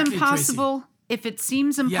 If it's impossible, Tracy. if it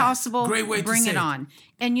seems impossible, great way to bring say it it. on.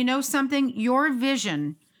 And you know something? Your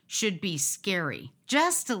vision should be scary,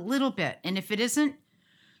 just a little bit. And if it isn't,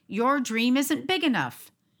 your dream isn't big enough.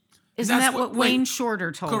 Isn't That's that what Wayne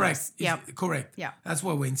Shorter told correct. us? Yep. Correct. Yeah. That's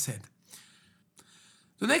what Wayne said.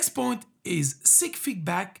 The next point is seek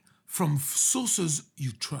feedback from sources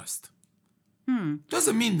you trust.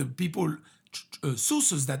 Doesn't mean the people,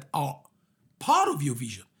 sources that are part of your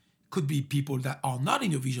vision. Could be people that are not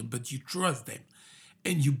in your vision, but you trust them.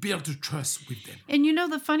 And you build a trust with them. And you know,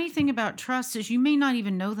 the funny thing about trust is you may not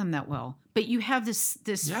even know them that well, but you have this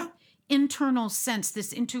internal sense,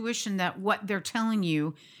 this intuition that what they're telling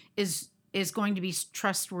you is going to be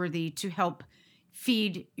trustworthy to help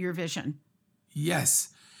feed your vision.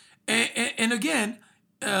 Yes. And again,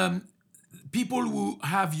 people who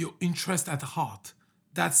have your interest at heart,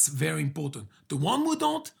 that's very important. The one who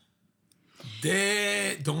don't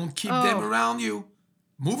keep them around you.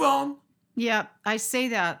 Move on. Yeah, I say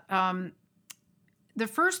that. The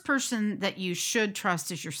first person that you should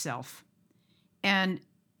trust is yourself. And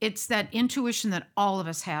it's that intuition that all of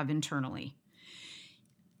us have internally.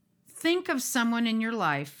 Think of someone in your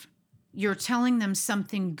life. You're telling them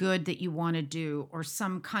something good that you want to do or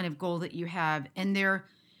some kind of goal that you have, and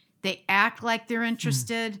they act like they're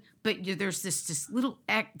interested, but there's this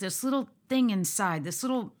little thing inside, this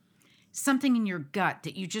little something in your gut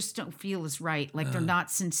that you just don't feel is right, like they're not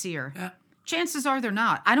sincere. Yeah. Chances are they're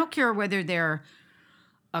not. I don't care whether they're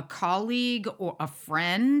a colleague or a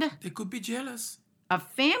friend, They could be jealous. a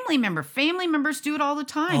family member. Family members do it all the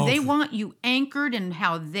time. They want you anchored in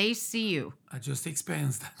how they see you. I just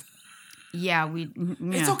experienced that. Yeah,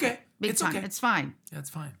 It's okay. Big It's time. okay. It's fine. That's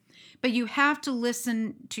fine. But you have to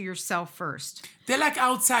listen to yourself first. They're like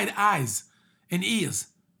outside eyes and ears,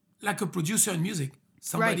 like a producer in music.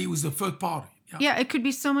 Somebody who's the third party. Yeah, it could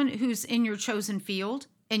be someone who's in your chosen field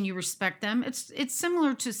and you respect them. It's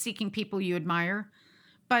similar to seeking people you admire,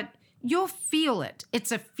 but you'll feel it.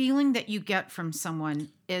 It's a feeling that you get from someone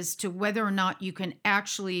as to whether or not you can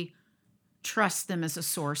actually trust them as a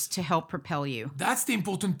source to help propel you. That's the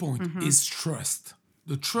important point, is trust.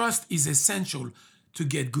 The trust is essential to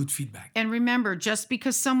get good feedback. And remember, just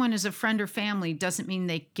because someone is a friend or family doesn't mean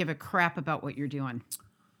they give a crap about what you're doing.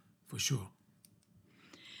 For sure.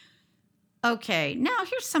 Okay, now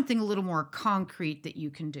here's something a little more concrete that you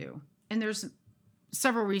can do. And there's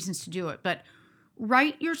several reasons to do it, but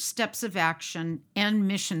write your steps of action and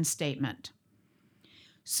mission statement.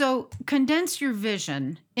 So condense your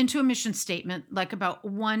vision into a mission statement, like about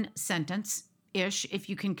one sentence ish, if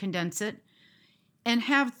you can condense it, and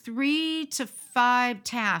have 3 to 5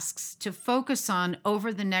 tasks to focus on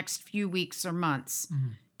over the next few weeks or months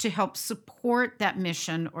to help support that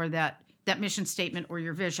mission or that mission statement or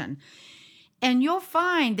your vision. And you'll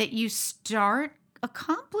find that you start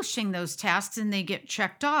accomplishing those tasks and they get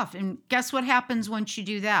checked off. And guess what happens once you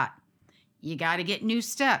do that? You got to get new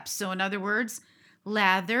steps. So, in other words,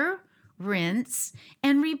 lather, rinse,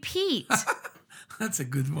 and repeat. That's a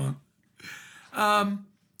good one.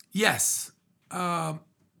 Yes.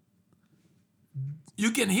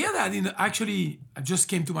 You can hear that actually, it just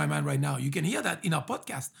came to my mind right now. You can hear that in our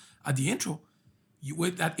podcast at the intro.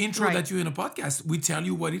 With that intro Right. that you're in a podcast, we tell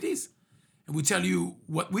you what it is. And we tell you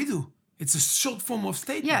what we do. It's a short form of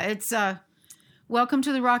statement. Yeah, it's welcome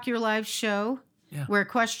to the Rock Your Life show, Yeah. where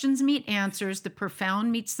questions meet answers, the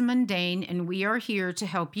profound meets the mundane, and we are here to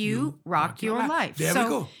help you rock your life. There so we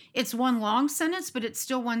go. it's one long sentence, but it's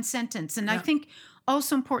still one sentence. And I think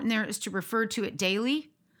also important there is to refer to it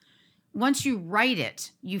daily. Once you write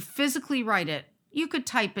it, you physically write it. You could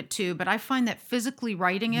type it too, but I find that physically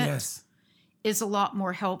writing it Yes. is a lot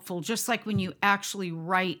more helpful. Just like when you actually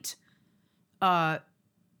write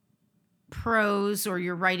prose or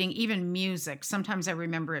you're writing even music. Sometimes I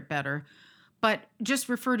remember it better, but just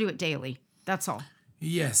refer to it daily. That's all.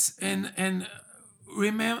 Yes, and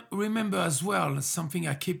remember as well something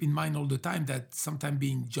I keep in mind all the time, that sometimes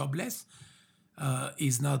being jobless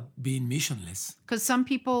is not being missionless. Because some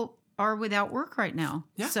people are without work right now.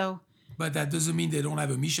 Yeah. So But that doesn't mean they don't have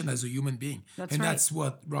a mission as a human being. That's and right. that's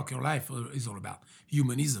what Rock Your Life is all about,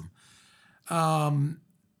 humanism.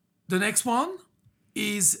 The next one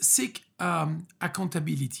is seek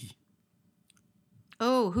accountability.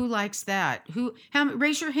 oh, who likes that?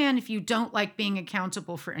 Raise your hand if you don't like being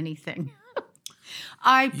accountable for anything.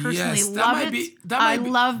 I personally Yes, that love might it. be- that I might be-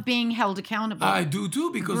 love being held accountable. I do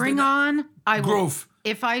too, because Bring then on. I will. growth.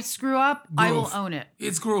 If I screw up, I will Growth. own it.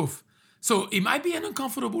 It's growth. So it might be an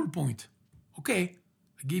uncomfortable point. Okay,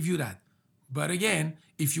 I give you that. But again,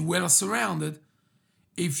 if you're well surrounded,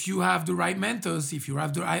 if you have the right mentors, if you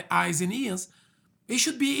have the right eyes and ears, it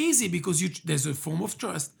should be easy because there's a form of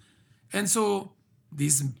trust. And so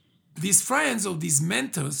these friends or these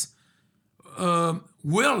mentors will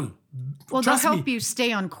Well, they'll trust help me. you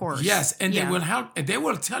stay on course. Yes, and Yeah. they will help. And they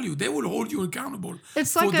will tell you. They will hold you accountable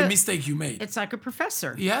It's for like the a- mistake you made. It's like a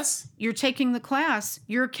professor. Yes, You're taking the class.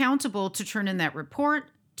 You're accountable to turn in that report,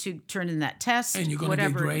 to turn in that test, And you're gonna get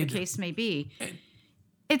whatever the graded. case may be. And-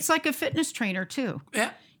 It's like a fitness trainer too.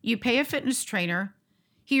 yeah. You pay a fitness trainer.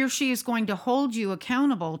 He or she is going to hold you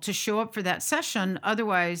accountable to show up for that session.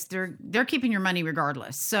 Otherwise, they're keeping your money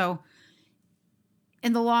regardless. So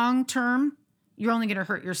in the long term, you're only going to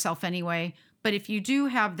hurt yourself anyway. But if you do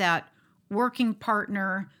have that working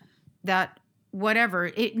partner, that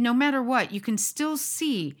whatever, no matter what, you can still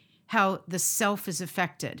see how the self is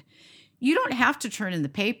affected. You don't have to turn in the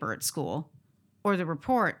paper at school or the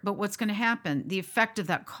report, but what's going to happen? The effect of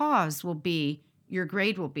that cause will be your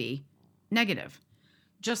grade will be negative.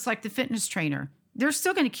 Just like the fitness trainer, they're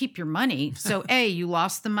still going to keep your money. So, A, you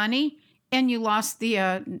lost the money and you lost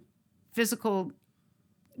the physical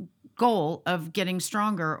goal of getting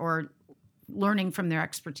stronger or learning from their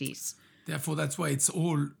expertise. Therefore, that's why it's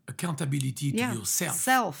all accountability to yourself.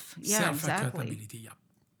 Self. Yeah, exactly. Self-accountability, yeah.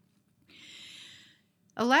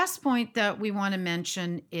 A last point that we want to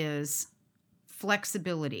mention is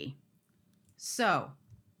flexibility. So,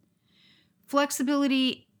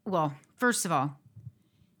 flexibility, well, first of all,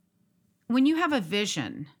 when you have a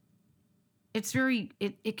vision,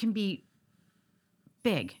 it can be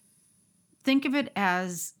big. Think of it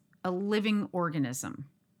as a living organism,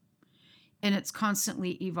 and it's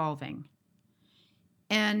constantly evolving.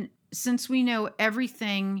 And since we know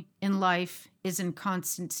everything in life is in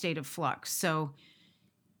constant state of flux, so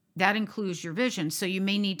that includes your vision. So you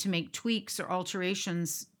may need to make tweaks or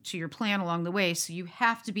alterations to your plan along the way. So you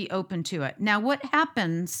have to be open to it. Now, what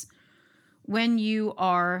happens when you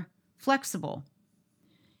are flexible?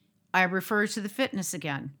 I refer to the fitness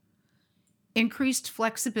again. Increased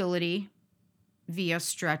flexibility via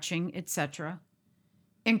stretching, etc.,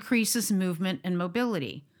 increases movement and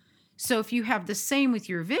mobility. So if you have the same with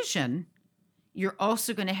your vision, you're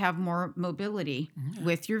also going to have more mobility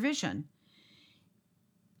with your vision.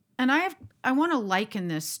 And I want to liken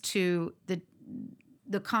this to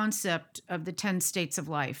the concept of the 10 states of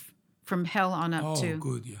life, from hell on up to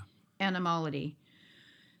Good, yeah. animality.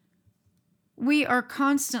 We are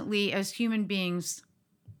constantly, as human beings,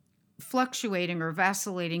 fluctuating or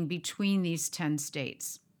vacillating between these 10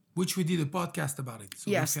 states. Which we did a podcast about it.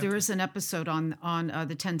 So Yes, there is an episode on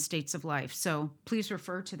the 10 states of life. So please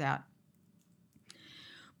refer to that.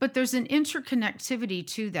 But there's an interconnectivity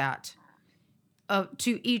to that,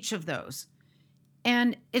 to each of those.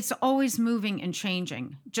 And it's always moving and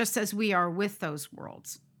changing, just as we are with those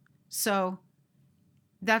worlds. So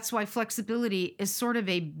that's why flexibility is sort of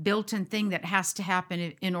a built-in thing that has to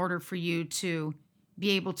happen in order for you to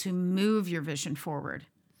be able to move your vision forward.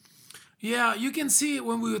 Yeah, you can see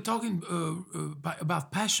when we were talking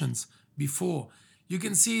about passions before, you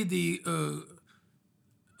can see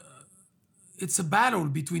it's a battle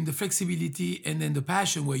between the flexibility and then the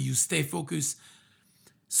passion where you stay focused.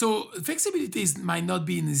 So flexibility might not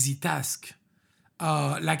be an easy task.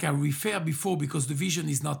 Like I referred before, because the vision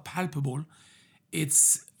is not palpable,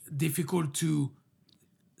 it's difficult to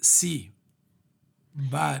see.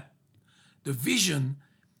 But the vision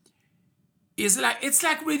is it's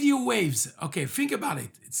like radio waves. Okay, think about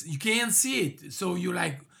it. You can't see it, so you're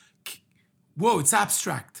like, whoa, it's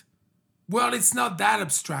abstract. Well, it's not that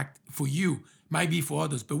abstract for you, might be for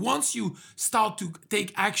others. But once you start to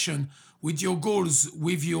take action with your goals,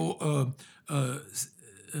 with your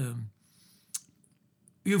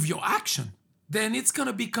action, then it's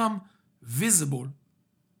gonna become visible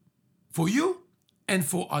for you and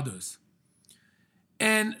for others.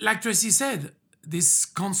 And like Tracy said, this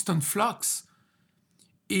constant flux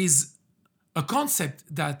is a concept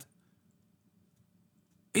that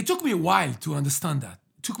it took me a while to understand that.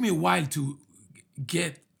 It took me a while to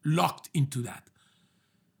get locked into that.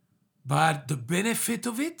 But the benefit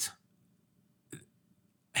of it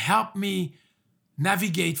helped me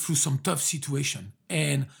navigate through some tough situation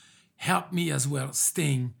and helped me as well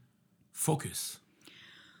staying focused.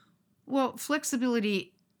 Well,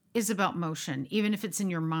 flexibility is about motion, even if it's in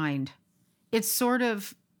your mind. It's sort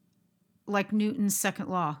of like Newton's second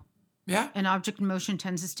law. Yeah. An object in motion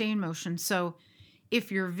tends to stay in motion. So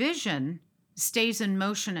if your vision stays in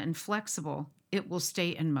motion and flexible, it will stay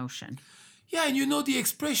in motion. Yeah, and you know the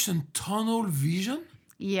expression tunnel vision?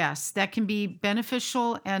 Yes, that can be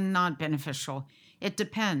beneficial and not beneficial. It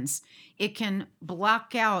depends. It can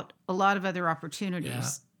block out a lot of other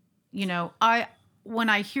opportunities. Yeah. You know, when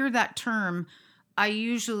I hear that term, I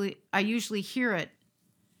usually hear it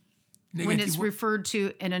when it's referred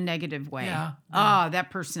to in a negative way. Yeah.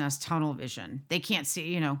 That person has tunnel vision. They can't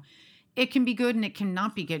see, you know. It can be good and it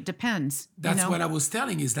cannot be good. Depends. That's what I was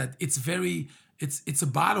telling, is that it's a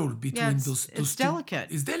battle between those it's two.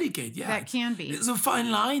 Delicate. It's delicate, yeah. That can be. There's a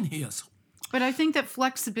fine line here. But I think that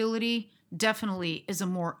flexibility definitely is a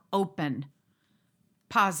more open,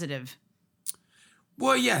 positive.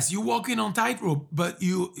 Well, yes, you're walking on tightrope, but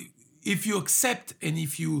if you accept and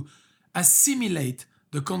if you assimilate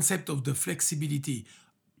the concept of the flexibility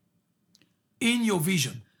in your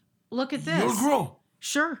vision, look at this. You'll grow.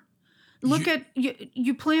 Sure. Look at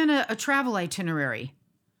you plan a travel itinerary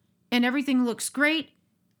and everything looks great.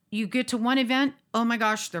 You get to one event, oh my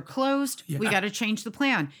gosh, they're closed. Yeah. We got to change the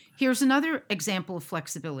plan. Here's another example of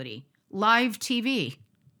flexibility. Live TV.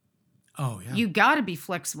 Oh, yeah. You got to be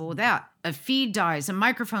flexible with that. A feed dies, a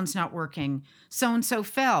microphone's not working, so-and-so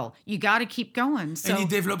fell. You got to keep going. So, and it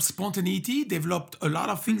developed spontaneity, developed a lot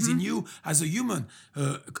of things in you as a human.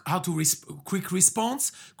 How to quick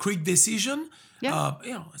response, quick decision. Yeah.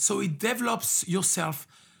 So it develops yourself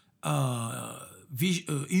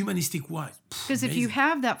humanistic wise. Because if you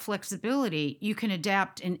have that flexibility, you can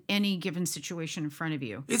adapt in any given situation in front of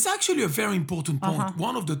you. It's actually a very important point.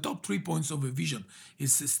 One of the top 3 points of a vision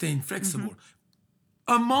is staying flexible.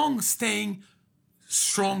 Among staying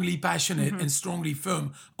strongly passionate and strongly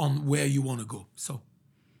firm on where you want to go. So,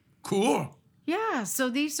 cool. Yeah, so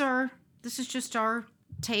this is just our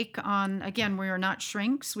take on, again, we are not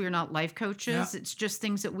shrinks, we are not life coaches. Yeah. It's just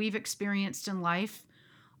things that we've experienced in life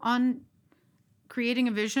on creating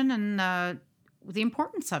a vision and the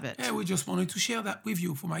importance of it. Yeah, we just wanted to share that with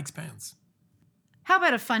you from my experience. How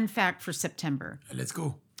about a fun fact for September? Let's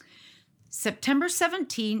go. September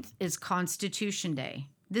 17th is Constitution Day.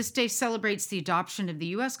 This day celebrates the adoption of the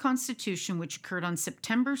U.S. Constitution, which occurred on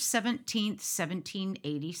September 17th,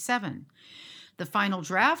 1787. The final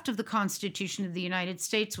draft of the Constitution of the United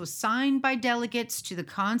States was signed by delegates to the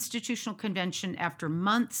Constitutional Convention after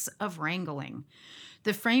months of wrangling.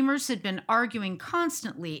 The framers had been arguing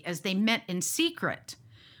constantly as they met in secret,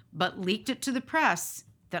 but leaked it to the press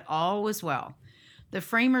that all was well. The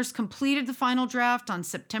framers completed the final draft on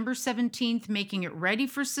September 17th, making it ready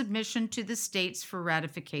for submission to the states for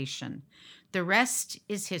ratification. The rest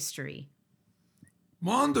is history.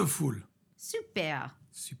 Wonderful. Super.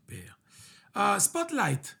 Super.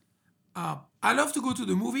 Spotlight. I love to go to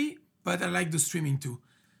the movie, but I like the streaming too.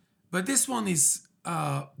 But this one is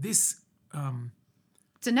this.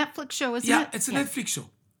 It's a Netflix show, isn't Yeah, it? it's a Netflix show.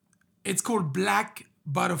 It's called Black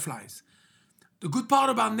Butterflies. The good part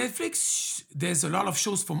about Netflix, there's a lot of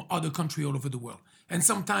shows from other countries all over the world. And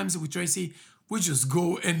sometimes with Tracy, we just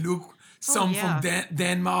go and look. Some yeah. from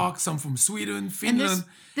Denmark, some from Sweden, And Finland.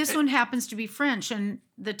 this one happens to be French, and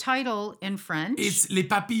the title in French. It's Les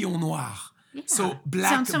Papillons Noirs. Yeah. So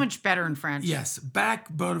black. Sounds so much better in French. Yes, Black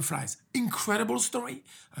Butterflies. Incredible story,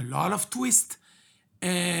 a lot of twist,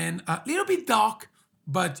 and a little bit dark,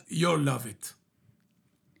 but you'll love it.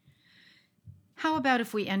 How about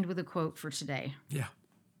if we end with a quote for today? Yeah.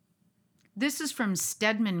 This is from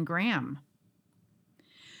Stedman Graham.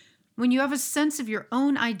 When you have a sense of your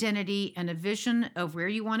own identity and a vision of where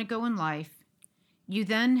you want to go in life, you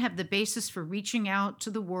then have the basis for reaching out to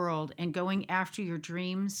the world and going after your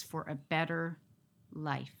dreams for a better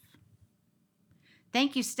life.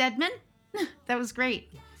 Thank you, Stedman. That was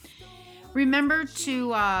great. Remember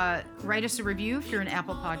to write us a review if you're an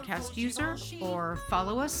Apple Podcast user, or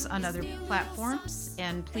follow us on other platforms.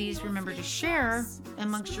 And please remember to share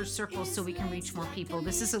amongst your circles so we can reach more people.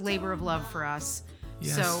 This is a labor of love for us.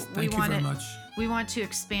 Yes, So thank you very much. we want to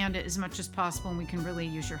expand it as much as possible, and we can really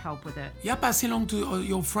use your help with it. Yeah, pass it along to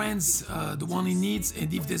your friends, the one in needs,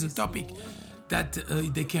 and if there's a topic that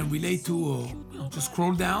they can relate to, or just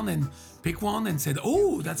scroll down and pick one and say,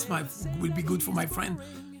 "Oh, will be good for my friend."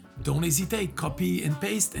 Don't hesitate. Copy and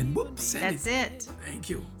paste, and whoop, send That's it. Thank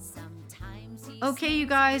you. Okay, you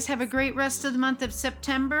guys, have a great rest of the month of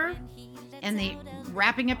September, and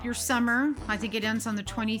wrapping up your summer. I think it ends on the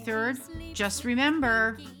 23rd. Just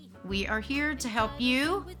remember, we are here to help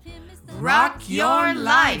you rock your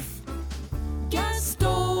life.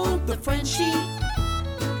 Gaston the Frenchie,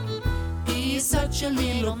 he is such a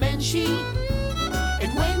little menschie.